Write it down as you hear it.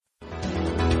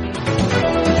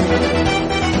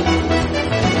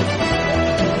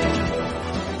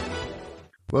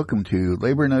Welcome to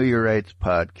Labor Know Your Rights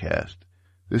podcast.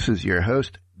 This is your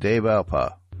host, Dave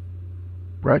Alpa.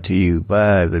 Brought to you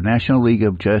by the National League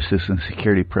of Justice and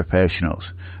Security Professionals.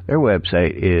 Their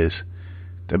website is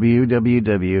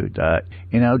www.nljps.us,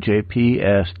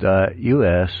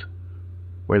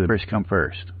 where the first come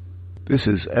first. This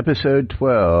is episode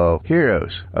 12,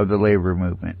 Heroes of the Labor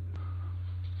Movement.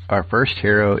 Our first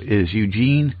hero is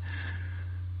Eugene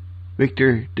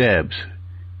Victor Debs.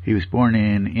 He was born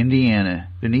in Indiana.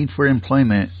 The need for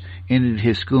employment ended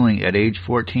his schooling at age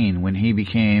 14 when he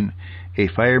became a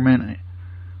fireman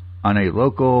on a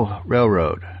local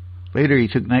railroad. Later he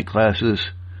took night classes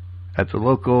at the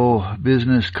local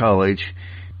business college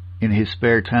in his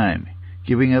spare time.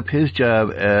 Giving up his job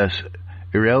as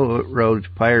a railroad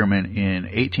fireman in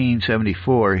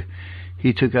 1874,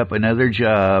 he took up another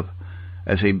job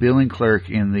as a billing clerk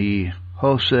in the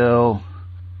wholesale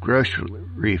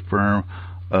grocery firm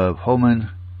of Holman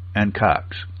and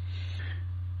Cox.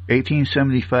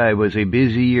 1875 was a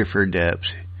busy year for Debs.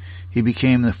 He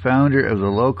became the founder of the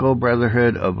local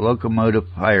Brotherhood of Locomotive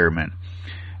Firemen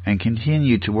and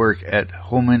continued to work at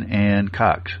Holman and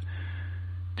Cox.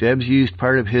 Debs used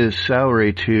part of his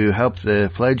salary to help the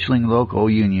fledgling local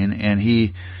union, and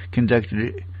he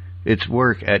conducted its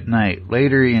work at night.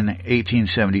 Later in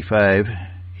 1875,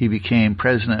 he became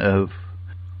president of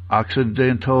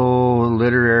Occidental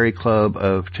Literary Club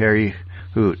of Terre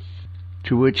Haute,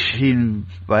 to which he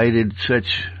invited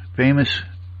such famous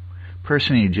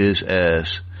personages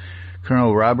as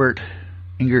Colonel Robert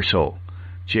Ingersoll,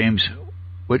 James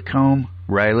Whitcomb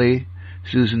Riley,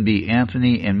 Susan B.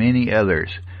 Anthony, and many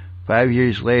others. 5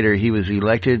 years later, he was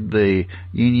elected the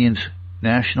Union's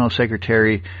National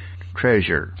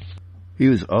Secretary-Treasurer. He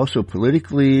was also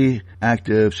politically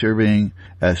active, serving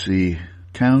as the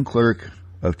town clerk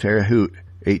of Terre Haute,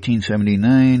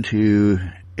 1879 to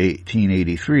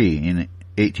 1883. In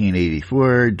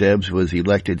 1884, Debs was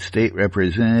elected state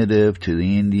representative to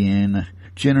the Indiana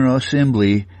General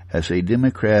Assembly as a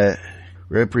Democrat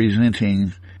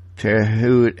representing Terre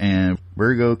Haute and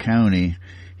Burgo County.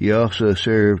 He also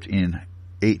served in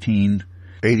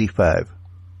 1885.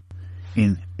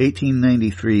 In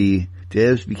 1893,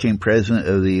 Debs became president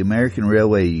of the American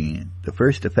Railway Union, the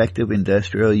first effective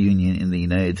industrial union in the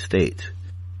United States.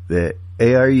 The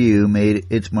ARU made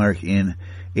its mark in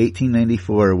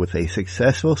 1894 with a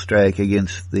successful strike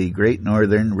against the Great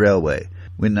Northern Railway,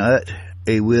 when not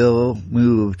a wheel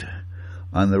moved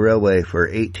on the railway for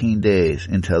 18 days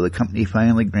until the company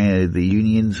finally granted the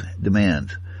union's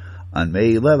demands. On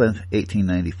May 11,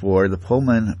 1894, the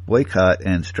Pullman boycott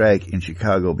and strike in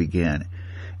Chicago began,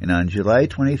 and on July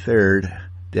 23rd,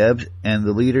 Debs and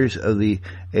the leaders of the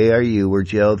ARU were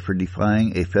jailed for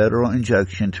defying a federal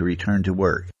injunction to return to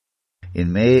work.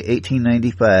 In May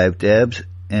 1895, Debs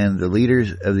and the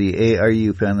leaders of the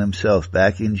ARU found themselves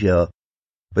back in jail,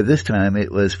 but this time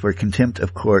it was for contempt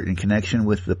of court in connection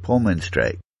with the Pullman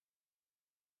strike.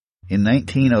 In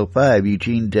 1905,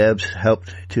 Eugene Debs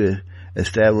helped to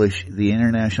establish the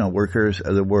International Workers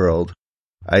of the World,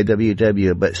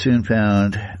 IWW, but soon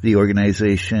found the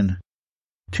organization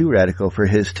too radical for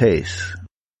his tastes.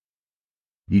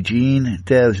 Eugene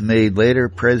Debs made later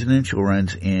presidential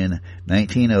runs in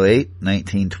 1908,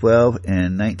 1912,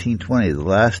 and 1920, the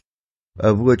last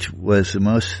of which was the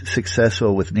most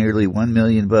successful with nearly 1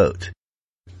 million votes.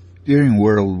 During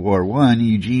World War I,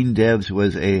 Eugene Debs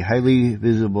was a highly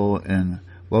visible and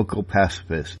vocal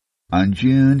pacifist. On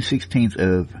June 16th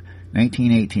of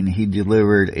 1918, he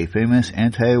delivered a famous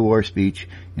anti-war speech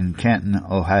in Canton,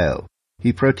 Ohio.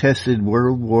 He protested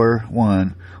World War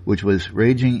I, which was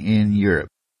raging in Europe.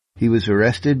 He was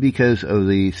arrested because of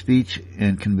the speech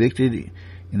and convicted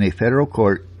in a federal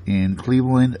court in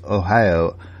Cleveland,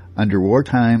 Ohio, under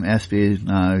Wartime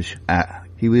Espionage Act.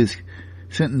 He was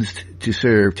sentenced to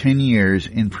serve 10 years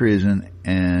in prison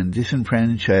and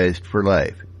disenfranchised for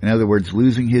life. In other words,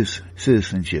 losing his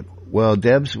citizenship. While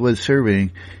Debs was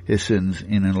serving his sentence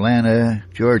in Atlanta,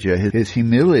 Georgia, his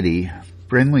humility,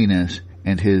 friendliness,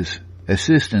 and his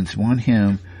assistance won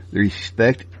him the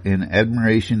respect and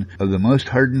admiration of the most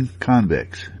hardened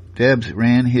convicts. Debs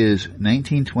ran his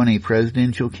 1920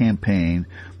 presidential campaign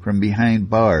from behind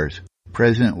bars.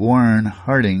 President Warren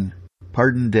Harding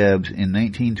pardoned Debs in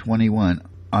 1921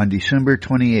 on December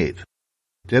 28th.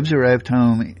 Debs arrived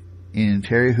home in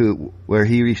Terre Haute, where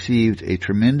he received a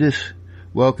tremendous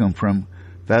welcome from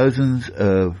thousands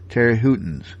of Terre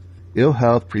Hautans. Ill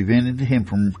health prevented him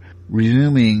from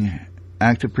resuming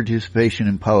active participation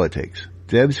in politics.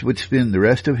 Debs would spend the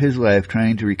rest of his life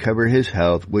trying to recover his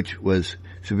health, which was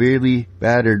severely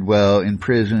battered while in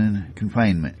prison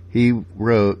confinement. He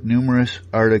wrote numerous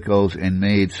articles and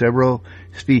made several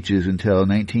speeches until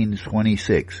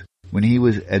 1926, when he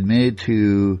was admitted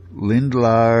to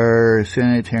Lindlar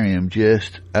Sanitarium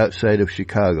just outside of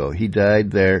Chicago. He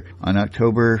died there on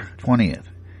October 20th,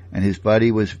 and his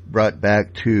body was brought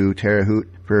back to Terre Haute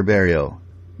for burial.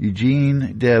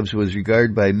 Eugene Debs was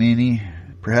regarded by many,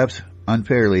 perhaps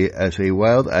unfairly, as a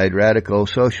wild-eyed radical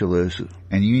socialist,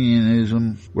 and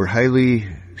unionism were highly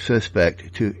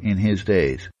suspect in his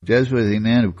days. Debs was a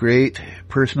man of great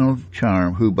personal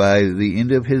charm who by the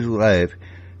end of his life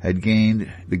had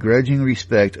gained the grudging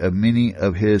respect of many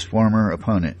of his former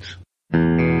opponents.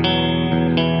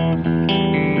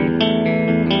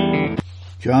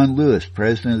 John Lewis,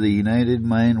 President of the United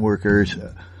Mine Workers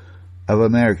of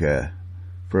America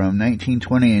from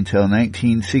 1920 until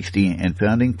 1960 and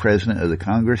founding President of the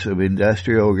Congress of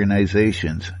Industrial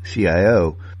Organizations,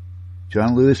 CIO,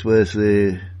 John Lewis was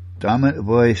the dominant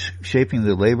voice shaping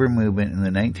the labor movement in the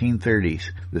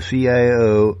 1930s. The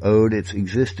CIO owed its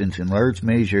existence in large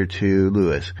measure to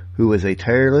Lewis, who was a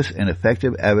tireless and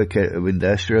effective advocate of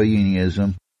industrial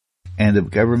unionism and of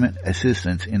government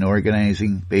assistance in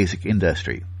organizing basic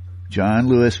industry. John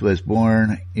Lewis was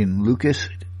born in Lucas,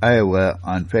 Iowa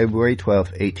on February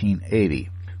 12, 1880,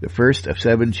 the first of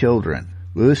 7 children.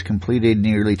 Lewis completed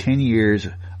nearly 10 years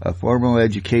of formal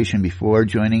education before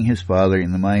joining his father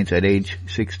in the mines at age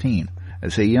 16.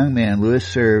 As a young man, Lewis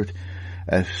served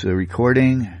as the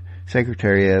recording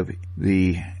secretary of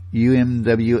the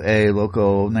UMWA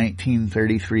Local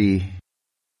 1933.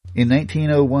 In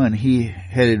 1901, he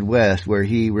headed west, where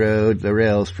he rode the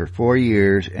rails for 4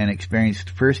 years and experienced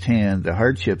firsthand the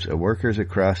hardships of workers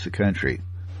across the country.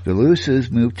 The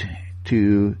Lewises moved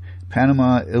to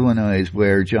Panama, Illinois,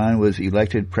 where John was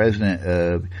elected president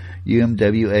of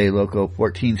UMWA Local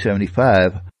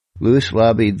 1475. Lewis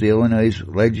lobbied the Illinois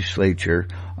legislature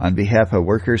on behalf of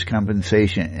workers'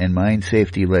 compensation and mine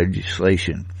safety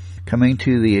legislation. Coming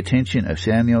to the attention of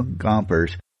Samuel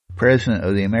Gompers, president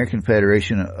of the American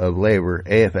Federation of Labor,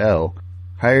 AFL,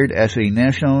 hired as a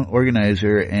national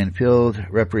organizer and field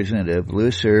representative,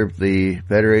 Lewis served the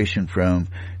Federation from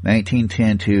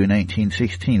 1910 to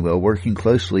 1916 while working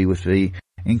closely with the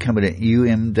incumbent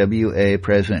UMWA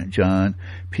President John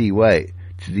P. White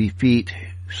to defeat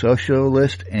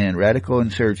socialist and radical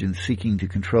insurgents seeking to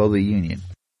control the Union.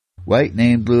 White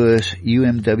named Lewis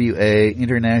UMWA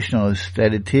International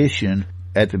Statistician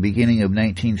at the beginning of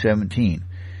 1917.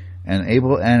 An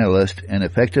able analyst and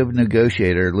effective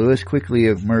negotiator, Lewis quickly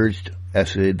emerged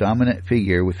as a dominant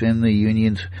figure within the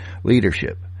union's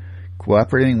leadership,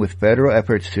 cooperating with federal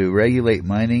efforts to regulate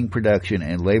mining production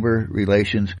and labor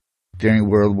relations during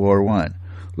World War I.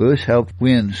 Lewis helped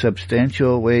win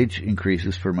substantial wage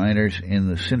increases for miners in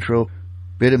the central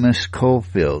bituminous coal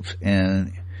fields,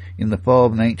 and in the fall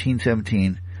of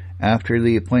 1917, after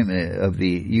the appointment of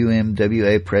the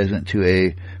UMWA president to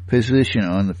a position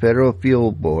on the Federal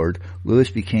Field Board, Lewis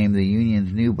became the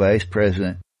union's new vice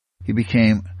president. He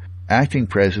became acting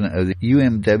president of the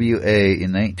UMWA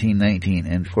in 1919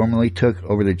 and formally took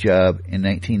over the job in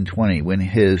 1920 when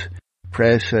his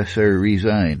predecessor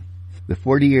resigned. The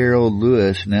 40-year-old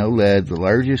Lewis now led the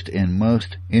largest and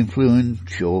most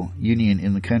influential union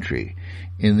in the country.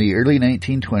 In the early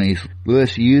 1920s,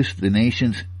 Lewis used the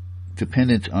nation's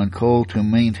dependence on coal to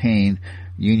maintain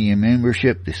union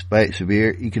membership despite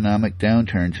severe economic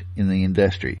downturns in the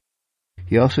industry.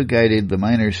 He also guided the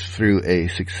miners through a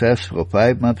successful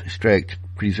 5-month strike to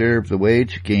preserve the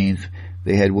wage gains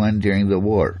they had won during the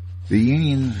war. The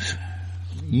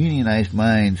unionized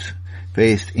mines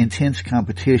faced intense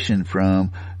competition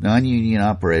from non-union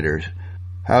operators.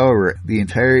 However, the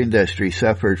entire industry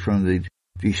suffered from the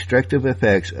destructive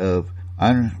effects of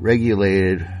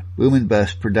unregulated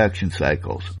boom-and-bust production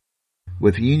cycles.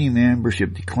 With union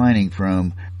membership declining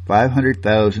from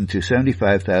 500,000 to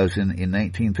 75,000 in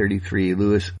 1933,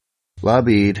 Lewis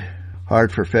lobbied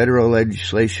hard for federal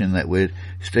legislation that would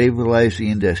stabilize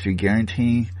the industry,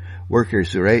 guaranteeing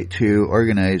workers the right to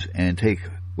organize and take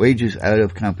wages out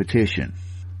of competition.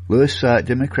 Lewis sought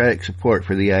Democratic support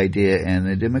for the idea, and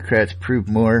the Democrats proved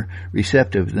more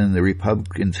receptive than the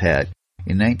Republicans had.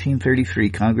 In 1933,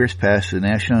 Congress passed the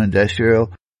National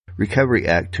Industrial Recovery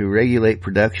Act to regulate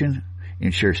production,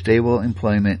 ensure stable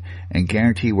employment, and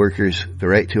guarantee workers the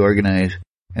right to organize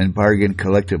and bargain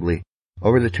collectively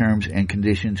over the terms and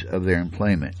conditions of their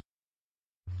employment.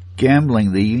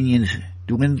 Gambling the union's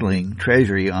dwindling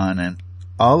treasury on an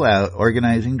all-out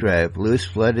organizing drive, Lewis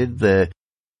flooded the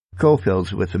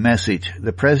coalfields with the message,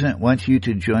 "The President wants you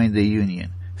to join the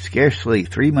union." Scarcely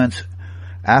 3 months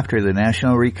After the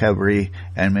National Recovery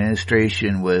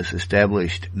Administration was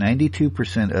established,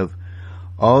 92% of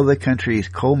all the country's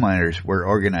coal miners were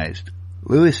organized.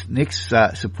 Louis Nix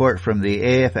sought support from the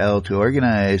AFL to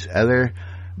organize other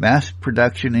mass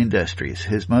production industries.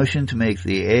 His motion to make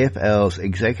the AFL's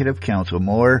Executive Council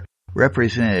more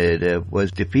representative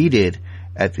was defeated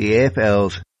at the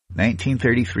AFL's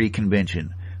 1933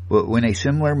 convention. But when a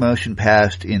similar motion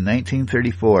passed in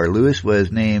 1934, Louis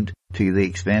was named to the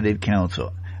expanded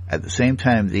council. At the same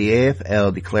time, the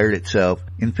AFL declared itself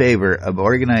in favor of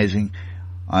organizing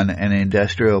on an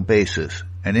industrial basis.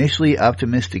 Initially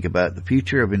optimistic about the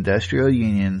future of industrial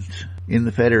unions in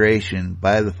the Federation,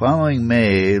 by the following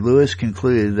May, Louis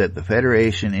concluded that the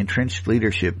Federation entrenched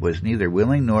leadership was neither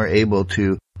willing nor able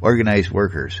to organize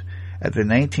workers. At the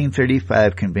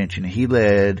 1935 convention, he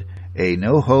led a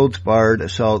no-holds-barred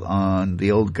assault on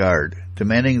the old guard,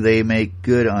 demanding they make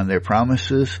good on their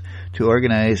promises to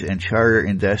organize and charter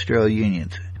industrial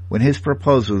unions. When his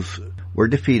proposals were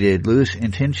defeated, Louis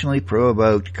intentionally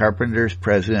provoked Carpenter's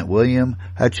president William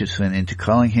Hutchinson into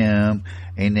calling him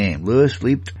a name. Louis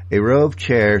leaped a row of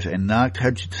chairs and knocked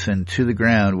Hutchinson to the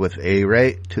ground with a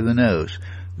right to the nose.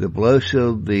 The blow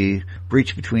sealed the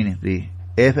breach between the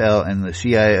AFL and the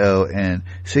CIO and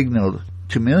signaled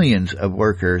to millions of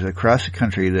workers across the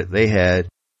country that they had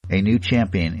a new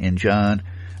champion in John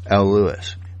L.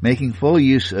 Lewis. Making full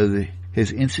use of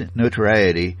his instant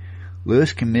notoriety,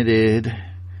 Louis committed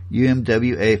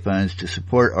UMWA funds to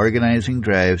support organizing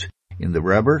drives in the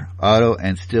rubber, auto,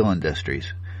 and steel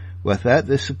industries. Without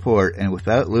this support and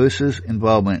without Lewis's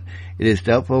involvement, it is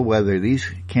doubtful whether these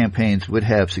campaigns would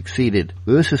have succeeded.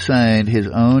 Louis assigned his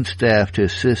own staff to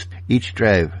assist each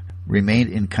drive, remained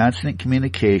in constant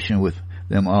communication with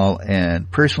them all, and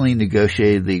personally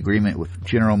negotiated the agreement with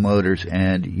General Motors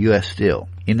and U.S. Steel.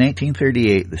 In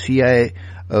 1938, the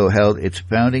CIO held its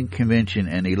founding convention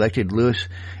and elected Louis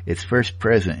its first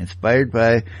president. Inspired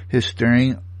by his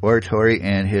stirring oratory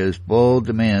and his bold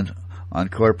demands on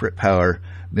corporate power,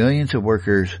 millions of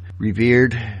workers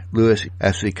revered Louis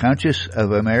as the conscience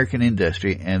of American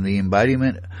industry and the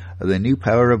embodiment of the new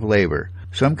power of labor.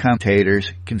 Some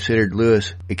commentators considered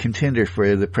Louis a contender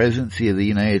for the presidency of the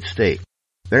United States.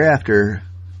 Thereafter,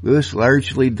 Louis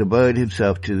largely devoted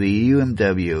himself to the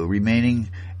UMW, remaining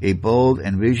a bold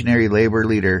and visionary labor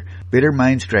leader. Bitter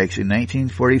mine strikes in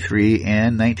 1943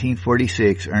 and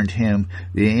 1946 earned him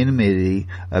the enmity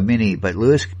of many, but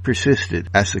Louis persisted.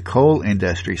 As the coal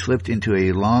industry slipped into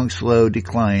a long, slow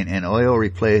decline and oil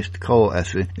replaced coal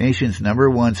as the nation's number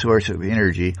one source of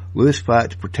energy, Louis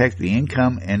fought to protect the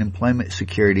income and employment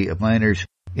security of miners.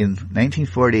 In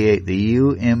 1948, the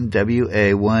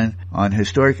UMWA won on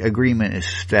historic agreement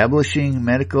establishing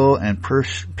medical and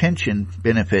pension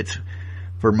benefits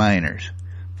for miners,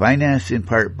 financed in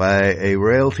part by a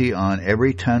royalty on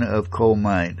every ton of coal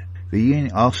mined. The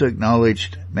union also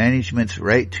acknowledged management's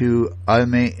right to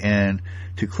automate and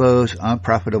to close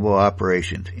unprofitable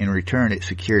operations. In return, it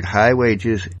secured high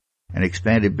wages and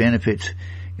expanded benefits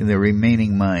in the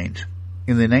remaining mines.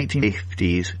 In the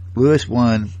 1950s, Louis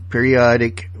won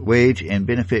periodic wage and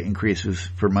benefit increases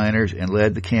for miners and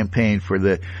led the campaign for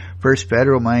the first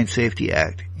Federal Mine Safety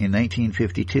Act in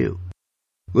 1952.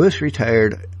 Louis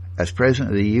retired as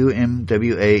president of the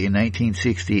UMWA in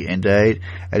 1960 and died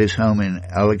at his home in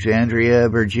Alexandria,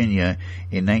 Virginia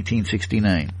in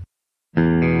 1969.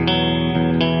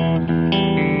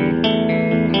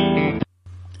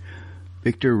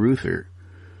 Victor Reuther.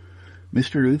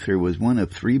 Mr. Reuther was one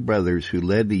of three brothers who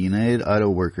led the United Auto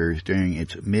Workers during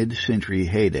its mid-century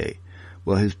heyday,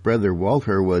 while his brother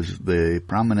Walter was the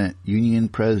prominent union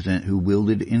president who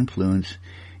wielded influence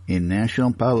in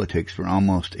national politics for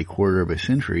almost a quarter of a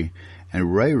century,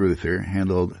 and Roy Reuther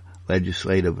handled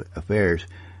legislative affairs.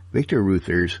 Victor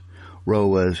Reuther's role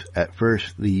was at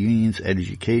first the union's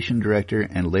education director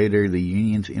and later the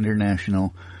union's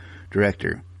international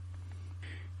director.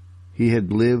 He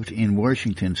had lived in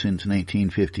Washington since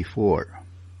 1954.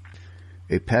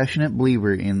 A passionate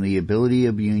believer in the ability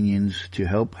of unions to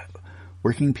help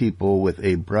working people with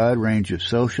a broad range of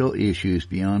social issues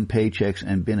beyond paychecks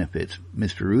and benefits,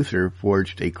 Mr. Reuther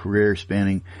forged a career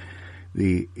spanning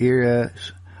the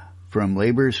eras from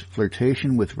labor's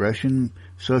flirtation with Russian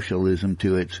socialism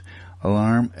to its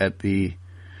alarm at the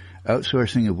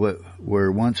outsourcing of what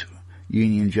were once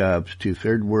union jobs to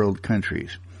third world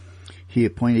countries. He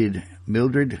appointed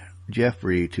Mildred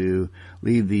Jeffrey to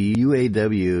lead the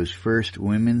UAW's first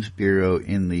women's bureau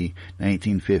in the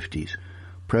 1950s.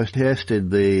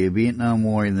 protested the Vietnam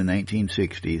War in the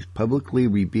 1960s, publicly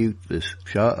rebuked the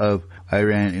Shah of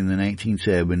Iran in the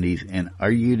 1970s, and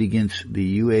argued against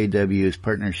the UAW's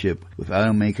partnership with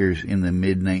automakers in the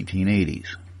mid-1980s.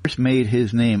 First made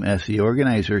his name as the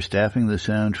organizer staffing the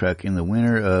sound truck in the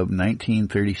winter of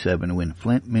 1937 when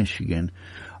Flint, Michigan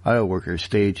auto workers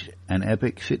staged an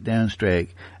epic sit-down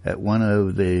strike at one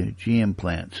of the GM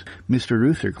plants. Mr.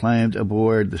 Reuther climbed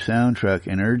aboard the sound truck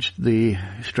and urged the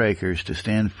strikers to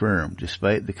stand firm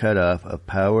despite the cutoff of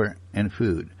power and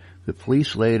food. The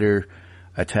police later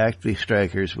attacked the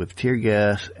strikers with tear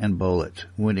gas and bullets,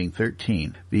 wounding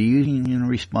 13. The union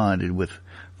responded with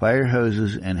fire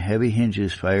hoses and heavy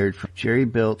hinges fired from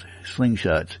jerry-built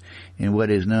slingshots in what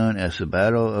is known as the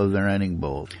Battle of the Running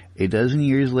Bulls. A dozen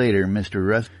years later, Mr.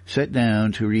 Ruth sat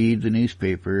down to read the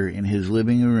newspaper in his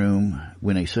living room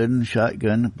when a sudden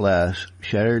shotgun blast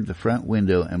shattered the front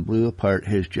window and blew apart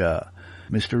his jaw.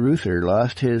 Mr. Reuther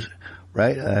lost his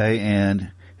right eye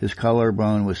and his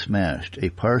collarbone was smashed.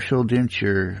 A partial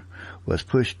denture was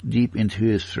pushed deep into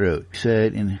his throat. He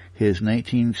said in his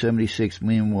 1976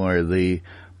 memoir, The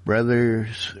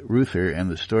Brothers Reuther and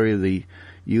the Story of the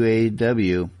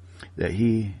UAW, that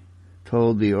he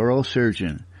told the oral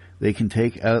surgeon, "They can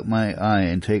take out my eye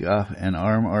and take off an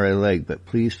arm or a leg, but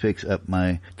please fix up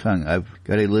my tongue. I've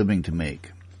got a living to make."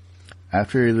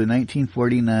 After the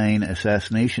 1949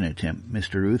 assassination attempt,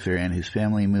 Mr. Reuther and his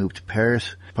family moved to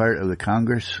Paris, part of the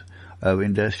Congress of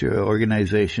Industrial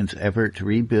Organizations' effort to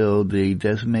rebuild the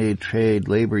decimated trade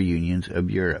labor unions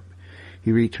of Europe.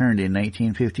 He returned in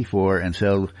 1954 and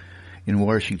settled in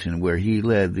Washington, where he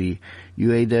led the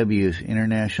UAW's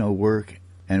international work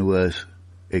and was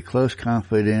a close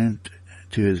confidant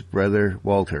to his brother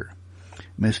Walter.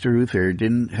 Mr. Reuther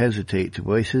didn't hesitate to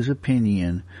voice his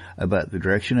opinion about the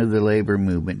direction of the labor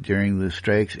movement during the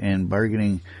strikes and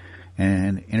bargaining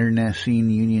and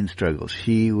internecine union struggles.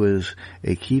 He was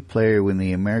a key player when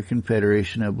the American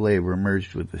Federation of Labor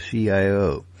merged with the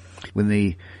CIO. When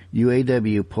the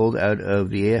UAW pulled out of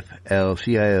the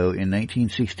AFL-CIO in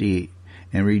 1968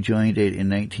 and rejoined it in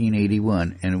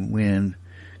 1981, and when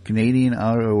Canadian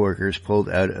auto workers pulled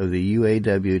out of the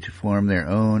UAW to form their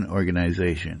own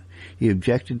organization. He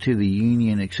objected to the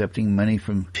union accepting money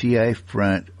from CI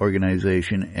Front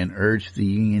organization and urged the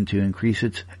union to increase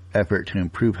its effort to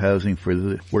improve housing for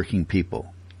the working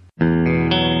people.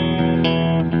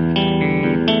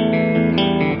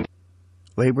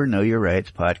 Labor Know Your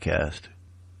Rights podcast.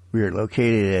 We are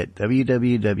located at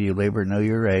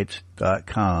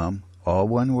www.laborknowyourrights.com, all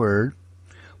one word.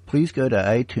 Please go to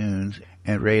iTunes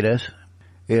and rate us.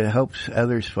 It helps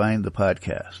others find the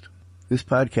podcast. This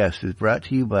podcast is brought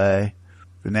to you by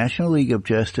the National League of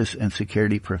Justice and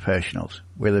Security Professionals,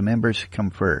 where the members come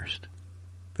first.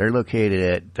 They're located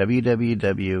at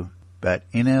www.nljsp.us.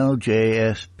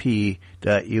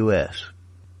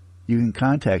 You can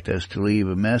contact us to leave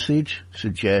a message,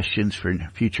 suggestions for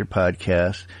future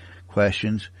podcasts,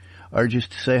 questions, or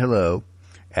just to say hello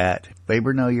at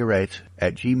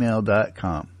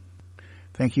laborknowyourrights@gmail.com.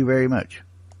 Thank you very much.